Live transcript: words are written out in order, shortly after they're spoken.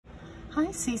Hi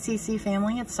CCC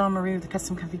family, it's Dawn Marie with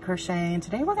Custom Comfy Crochet, and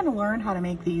today we're going to learn how to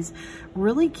make these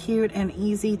really cute and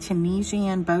easy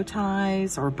Tunisian bow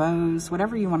ties or bows,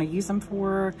 whatever you want to use them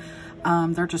for.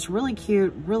 They're just really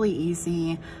cute, really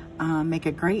easy, make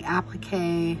a great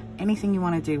applique, anything you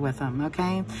want to do with them,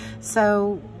 okay?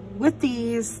 So with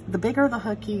these, the bigger the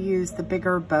hook you use, the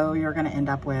bigger bow you're going to end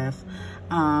up with.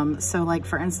 So like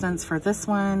for instance, for this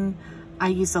one, I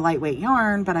used a lightweight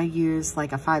yarn, but I used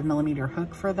like a 5mm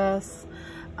hook for this.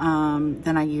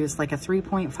 Then I used like a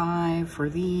 3.5 for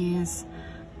these.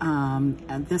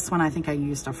 And this one, I think I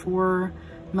used a 4mm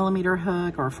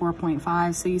hook or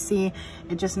 4.5. So you see,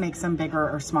 it just makes them bigger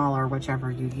or smaller, whichever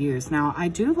you use. Now, I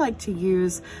do like to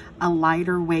use a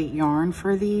lighter weight yarn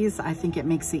for these. I think it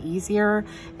makes it easier.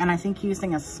 And I think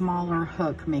using a smaller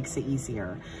hook makes it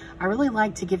easier. I really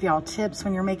like to give y'all tips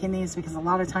when you're making these, because a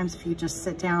lot of times if you just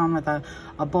sit down with a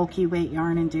bulky weight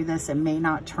yarn and do this, it may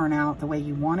not turn out the way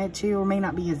you want it to, or may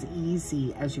not be as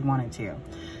easy as you want it to.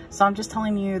 So I'm just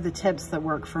telling you the tips that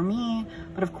work for me,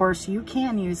 but of course you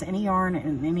can use any yarn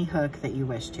and any hook that you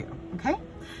wish to, okay?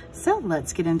 So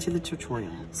let's get into the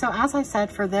tutorial. So as I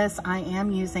said, for this, I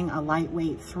am using a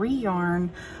lightweight 3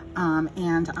 yarn,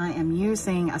 and I am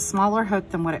using a smaller hook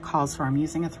than what it calls for. I'm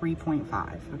using a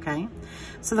 3.5, okay?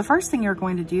 So the first thing you're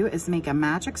going to do is make a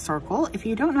magic circle. If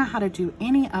you don't know how to do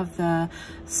any of the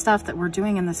stuff that we're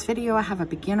doing in this video, I have a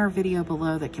beginner video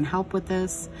below that can help with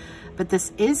this. But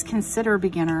this is considered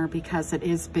beginner because it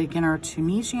is beginner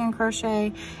Tunisian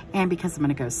crochet and because I'm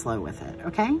going to go slow with it,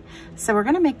 okay? So we're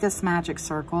going to make this magic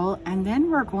circle, and then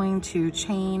we're going to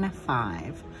chain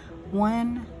 5.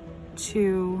 1,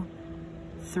 2,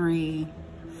 3,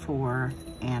 4,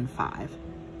 and 5,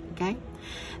 okay?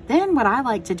 Then what I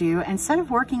like to do, instead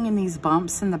of working in these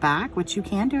bumps in the back, which you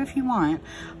can do if you want,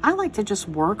 I like to just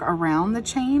work around the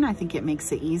chain. I think it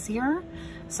makes it easier.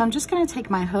 So I'm just going to take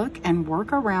my hook and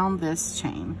work around this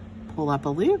chain, pull up a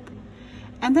loop,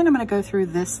 and then I'm going to go through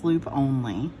this loop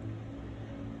only.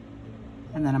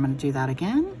 And then I'm going to do that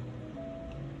again.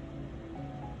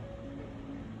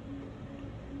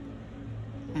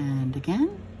 And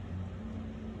again.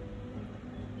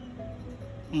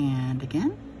 And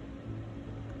again.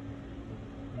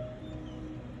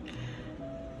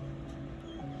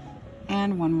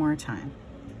 And one more time.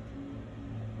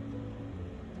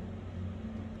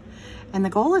 And the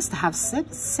goal is to have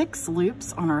six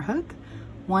loops on our hook.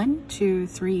 1, 2,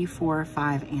 3, 4,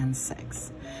 5, and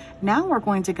 6. Now we're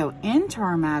going to go into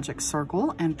our magic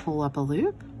circle and pull up a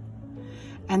loop.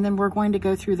 And then we're going to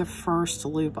go through the first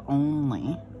loop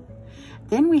only.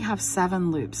 Then we have 7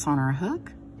 loops on our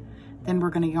hook. Then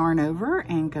we're going to yarn over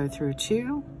and go through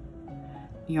 2.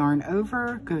 Yarn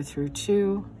over, go through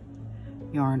 2.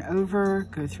 Yarn over,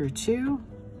 go through 2.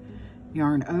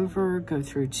 Yarn over, go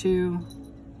through 2.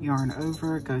 Yarn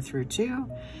over, go through 2.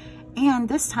 And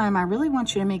this time I really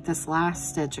want you to make this last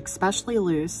stitch especially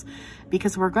loose,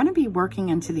 because we're going to be working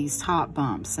into these top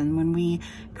bumps. And when we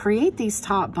create these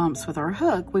top bumps with our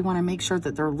hook, we want to make sure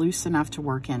that they're loose enough to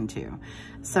work into.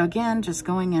 So again, just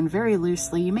going in very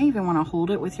loosely. You may even want to hold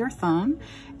it with your thumb,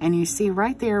 and you see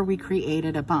right there we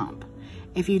created a bump.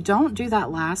 If you don't do that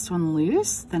last one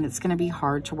loose, then it's going to be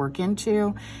hard to work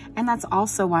into, and that's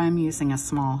also why I'm using a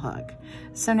small hook.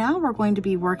 So now we're going to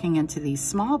be working into these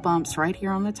small bumps right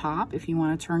here on the top. If you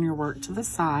want to turn your work to the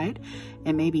side,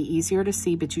 it may be easier to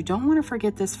see, but you don't want to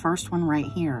forget this first one right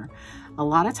here. A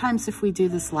lot of times if we do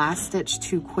this last stitch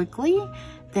too quickly,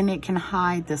 then it can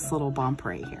hide this little bump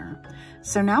right here.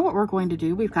 So now what we're going to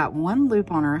do, we've got 1 loop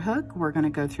on our hook. We're going to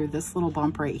go through this little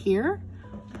bump right here,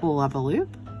 pull up a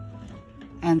loop,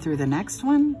 and through the next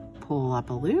one, pull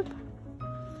up a loop.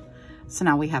 So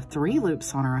now we have 3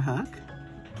 loops on our hook.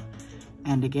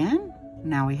 And again,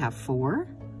 now we have 4.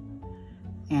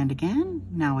 And again,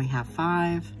 now we have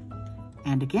 5.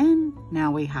 And again,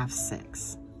 now we have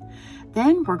 6.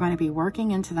 Then we're going to be working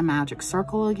into the magic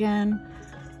circle again.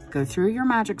 Go through your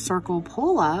magic circle,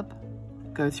 pull up,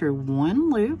 go through 1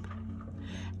 loop.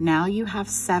 Now you have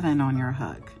 7 on your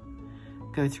hook.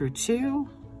 Go through 2,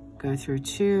 go through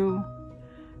 2,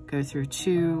 go through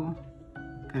 2,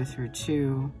 go through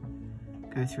 2,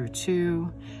 go through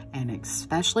 2, and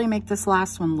especially make this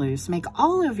last one loose. Make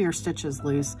all of your stitches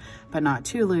loose, but not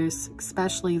too loose,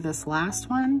 especially this last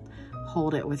one.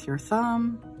 Hold it with your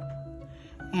thumb,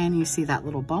 and you see that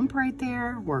little bump right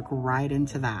there, work right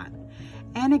into that.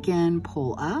 And again,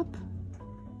 pull up.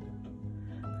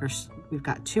 We've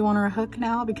got 2 on our hook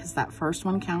now because that first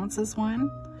one counts as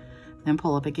 1. Then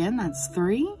pull up again, that's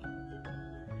 3.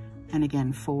 And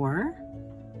again 4,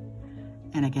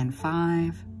 and again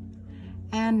 5,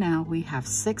 and now we have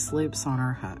 6 loops on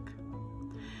our hook.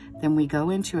 Then we go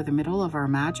into the middle of our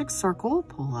magic circle,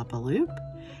 pull up a loop,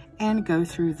 and go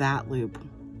through that loop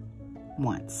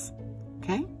once,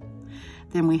 okay?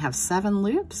 Then we have 7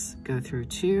 loops, go through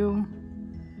 2,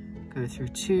 go through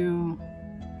 2,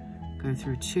 go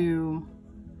through 2,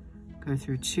 go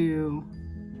through 2,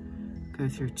 go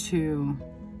through 2,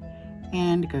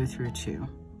 and go through 2.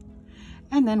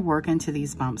 And then work into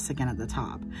these bumps again at the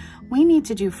top. We need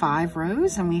to do 5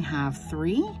 rows and we have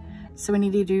 3, so we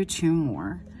need to do 2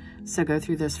 more. So go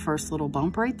through this first little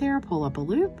bump right there, pull up a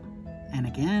loop, and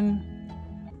again,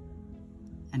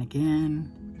 and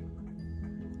again,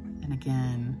 and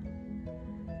again,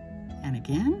 and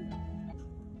again.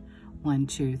 1,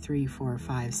 2, 3, 4,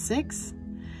 5, 6.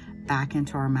 Back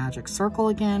into our magic circle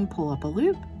again, pull up a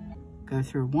loop, go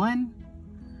through 1,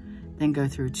 then go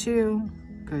through 2,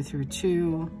 go through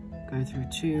 2, go through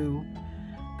 2,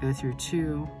 go through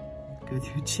 2, go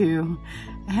through 2,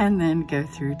 and then go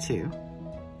through 2.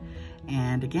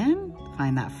 And again,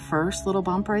 find that first little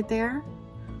bump right there,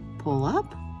 pull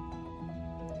up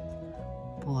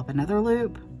another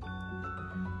loop,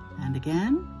 and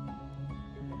again,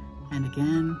 and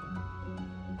again,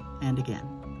 and again.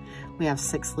 We have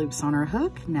 6 loops on our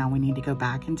hook. Now we need to go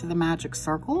back into the magic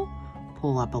circle,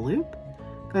 pull up a loop,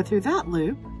 go through that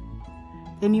loop,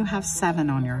 then you have 7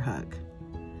 on your hook.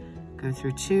 Go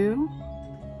through 2,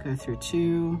 go through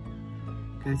 2,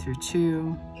 go through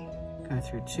 2, go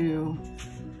through 2,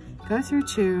 go through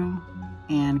 2,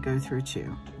 and go through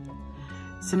 2.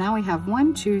 So now we have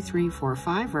 1, 2, 3, 4,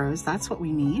 5 rows. That's what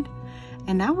we need.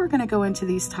 And now we're going to go into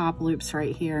these top loops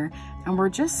right here, and we're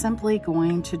just simply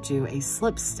going to do a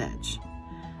slip stitch.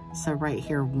 So right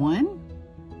here, 1,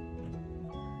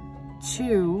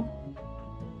 2,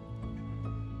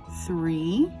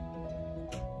 3,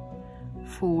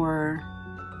 4,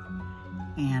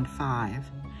 and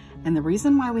 5. And the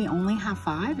reason why we only have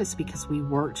 5 is because we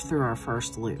worked through our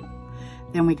first loop.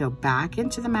 Then we go back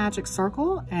into the magic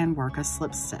circle and work a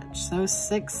slip stitch. So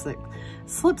 6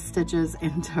 slip stitches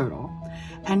in total.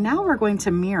 And now we're going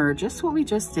to mirror just what we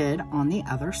just did on the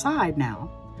other side now.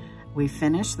 We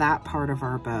finished that part of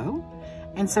our bow.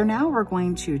 And so now we're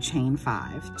going to chain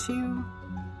 5 to,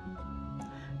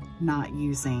 not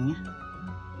using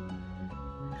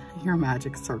your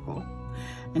magic circle.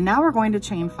 And now we're going to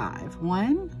chain 5.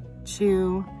 1,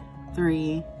 2,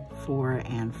 3, 4,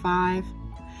 and 5.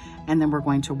 And then we're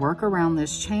going to work around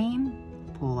this chain,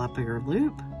 pull up your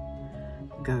loop,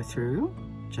 go through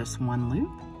just 1 loop,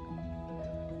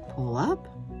 pull up,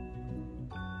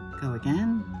 go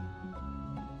again,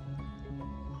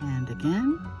 and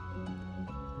again.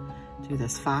 Do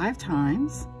this 5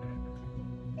 times.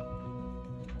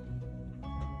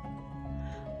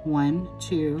 1,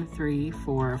 2, 3,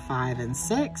 4, 5, and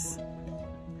 6.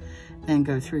 Then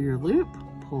go through your loop,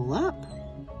 pull up,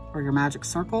 or your magic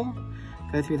circle,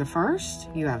 go through the first.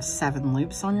 You have 7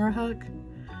 loops on your hook.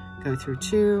 Go through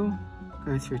 2,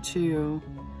 go through 2,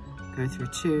 go through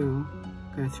 2,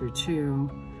 go through 2,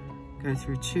 go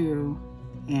through 2,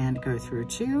 and go through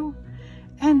 2.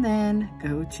 And then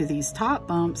go to these top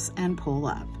bumps and pull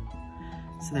up.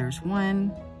 So there's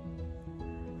 1,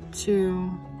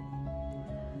 2,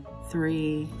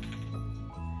 3,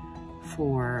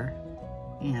 4,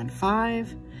 and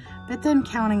 5. But then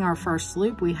counting our first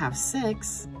loop, we have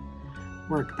 6.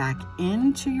 Work back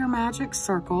into your magic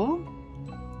circle.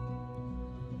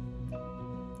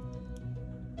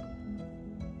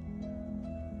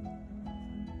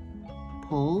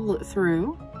 Pull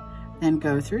through, then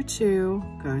go through 2,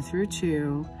 go through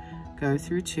 2, go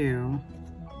through 2,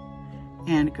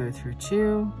 and go through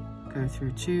 2, go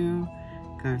through 2,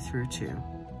 go through 2.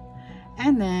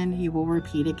 And then you will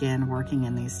repeat again, working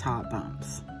in these top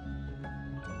bumps.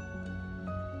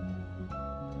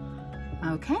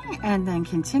 Okay, and then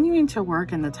continuing to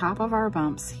work in the top of our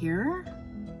bumps here.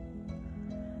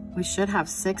 We should have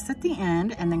 6 at the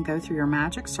end, and then go through your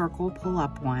magic circle, pull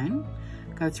up 1,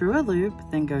 go through a loop,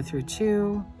 then go through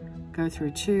 2, go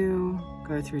through 2,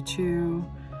 go through 2,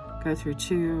 go through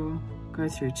 2, go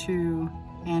through 2,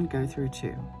 and go through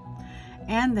 2.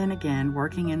 And then again,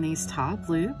 working in these top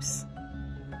loops.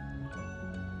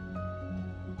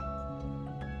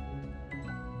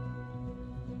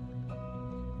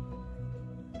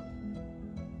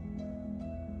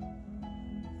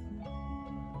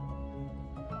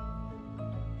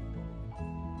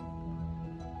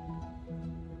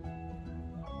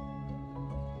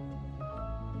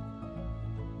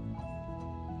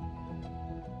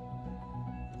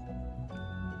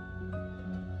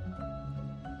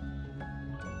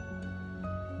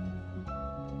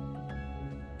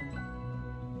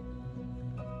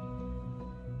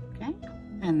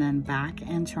 And then back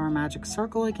into our magic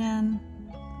circle again,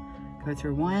 go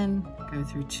through 1, go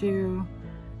through 2,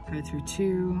 go through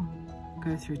 2,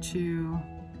 go through 2,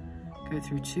 go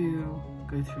through 2,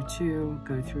 go through 2,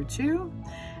 go through 2,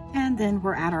 and then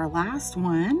we're at our last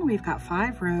one. We've got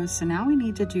 5 rows, so now we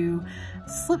need to do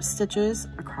slip stitches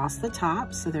across the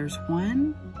top. So there's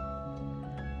 1,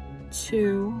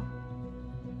 2,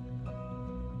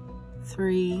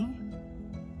 3,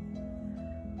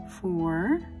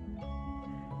 4,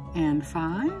 and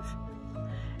 5.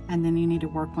 And then you need to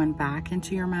work one back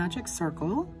into your magic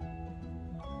circle.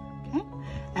 Okay,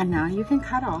 and now you can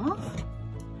cut off.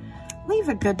 Leave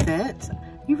a good bit.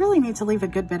 You really need to leave a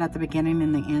good bit at the beginning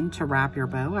and the end to wrap your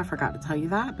bow. I forgot to tell you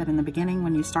that, but in the beginning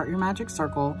when you start your magic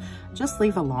circle, just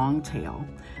leave a long tail.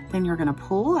 Then you're gonna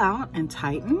pull out and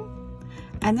tighten,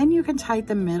 and then you can tighten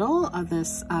the middle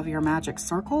of your magic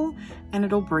circle and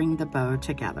it'll bring the bow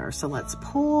together. So let's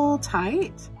pull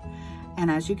tight. And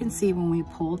as you can see, when we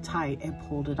pulled tight, it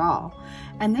pulled it all.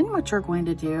 And then what you're going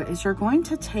to do is you're going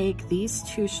to take these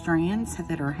 2 strands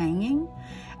that are hanging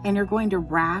and you're going to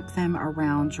wrap them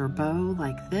around your bow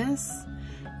like this.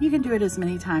 You can do it as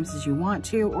many times as you want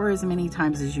to or as many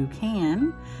times as you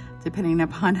can, depending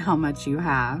upon how much you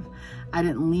have. I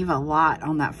didn't leave a lot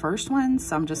on that first one,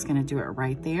 so I'm just gonna do it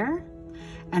right there.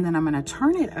 And then I'm gonna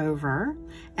turn it over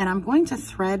and I'm going to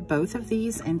thread both of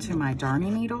these into my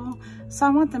darning needle. So I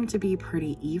want them to be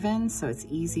pretty even so it's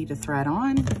easy to thread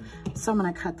on. So I'm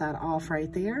gonna cut that off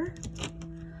right there.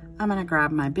 I'm gonna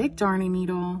grab my big darning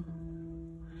needle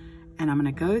and I'm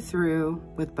gonna go through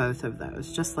with both of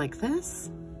those, just like this.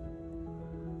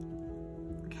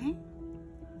 Okay.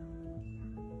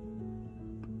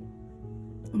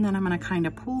 And then I'm gonna kind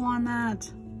of pull on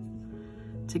that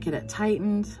to get it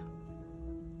tightened.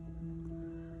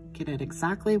 Get it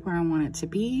exactly where I want it to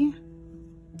be.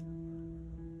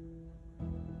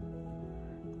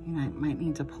 You might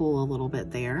need to pull a little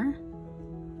bit there.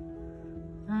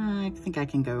 I think I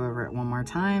can go over it one more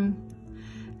time.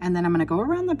 And then I'm gonna go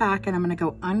around the back and I'm gonna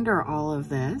go under all of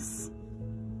this,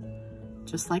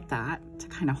 just like that, to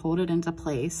kind of hold it into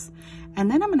place. And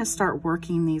then I'm gonna start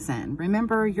working these in.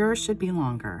 Remember, yours should be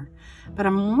longer, but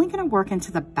I'm only gonna work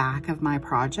into the back of my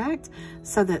project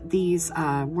so that these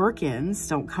work-ins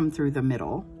don't come through the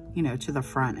middle, you know, to the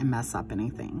front and mess up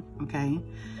anything, okay?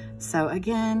 So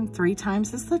again, 3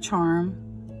 times is the charm.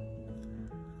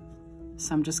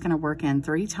 So I'm just gonna work in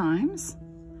 3 times.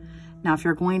 Now, if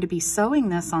you're going to be sewing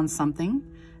this on something,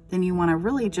 then you wanna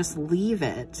really just leave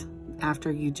it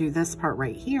after you do this part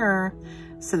right here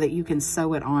so that you can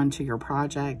sew it onto your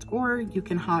project, or you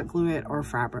can hot glue it or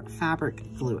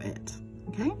fabric glue it,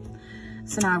 okay?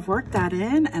 So now I've worked that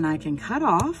in and I can cut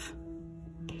off,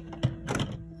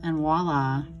 and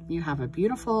voila, you have a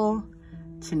beautiful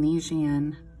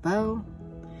Tunisian bow.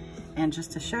 And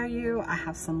just to show you, I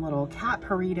have some little cat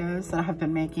burritos that I've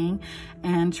been making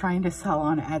and trying to sell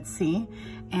on Etsy.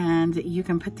 And you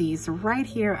can put these right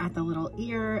here at the little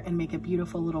ear and make a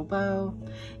beautiful little bow.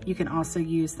 You can also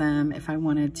use them if I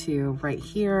wanted to right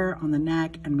here on the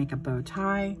neck and make a bow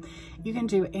tie. You can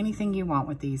do anything you want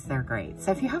with these, they're great.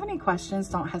 So if you have any questions,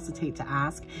 don't hesitate to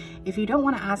ask. If you don't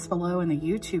want to ask below in the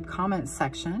YouTube comments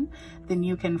section, then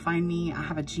you can find me. I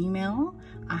have a Gmail,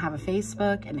 I have a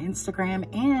Facebook, an Instagram,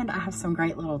 and I have some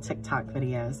great little TikTok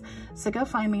videos. So go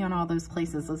find me on all those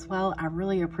places as well. I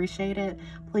really appreciate it.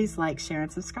 Please like, share,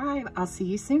 and subscribe. I'll see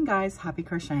you soon, guys. Happy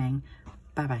crocheting.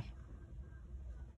 Bye-bye.